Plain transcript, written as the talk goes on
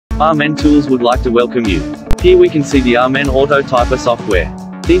RMN Tools would like to welcome you. Here we can see the RMN Autotyper software.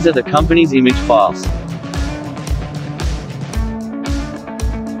 These are the company's image files.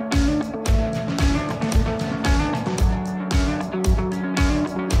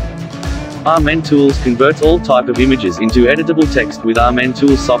 RMN Tools converts all type of images into editable text with RMN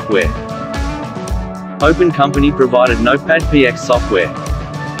Tools software. Open company provided Notepad PX software.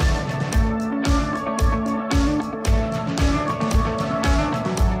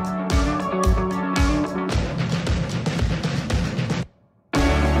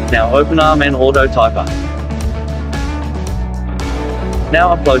 Now open RMN Autotyper.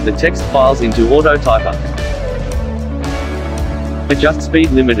 Now upload the text files into Autotyper. Adjust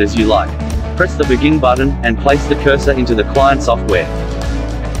speed limit as you like. Press the begin button, and place the cursor into the client software.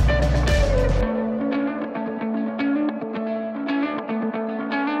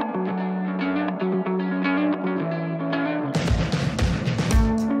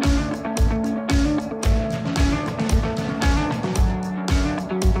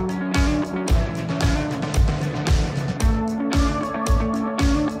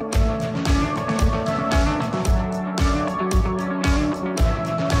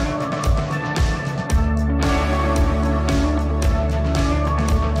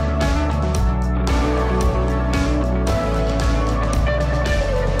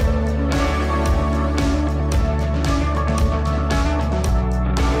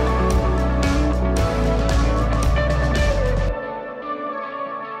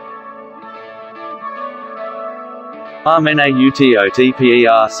 RMN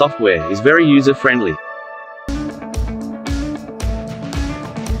Autotyper software is very user-friendly.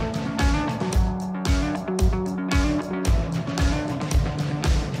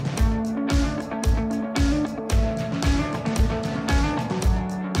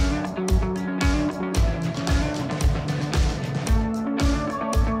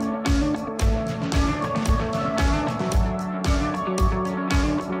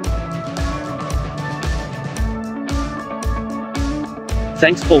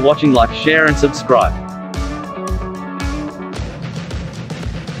 Thanks for watching. Like, share and subscribe.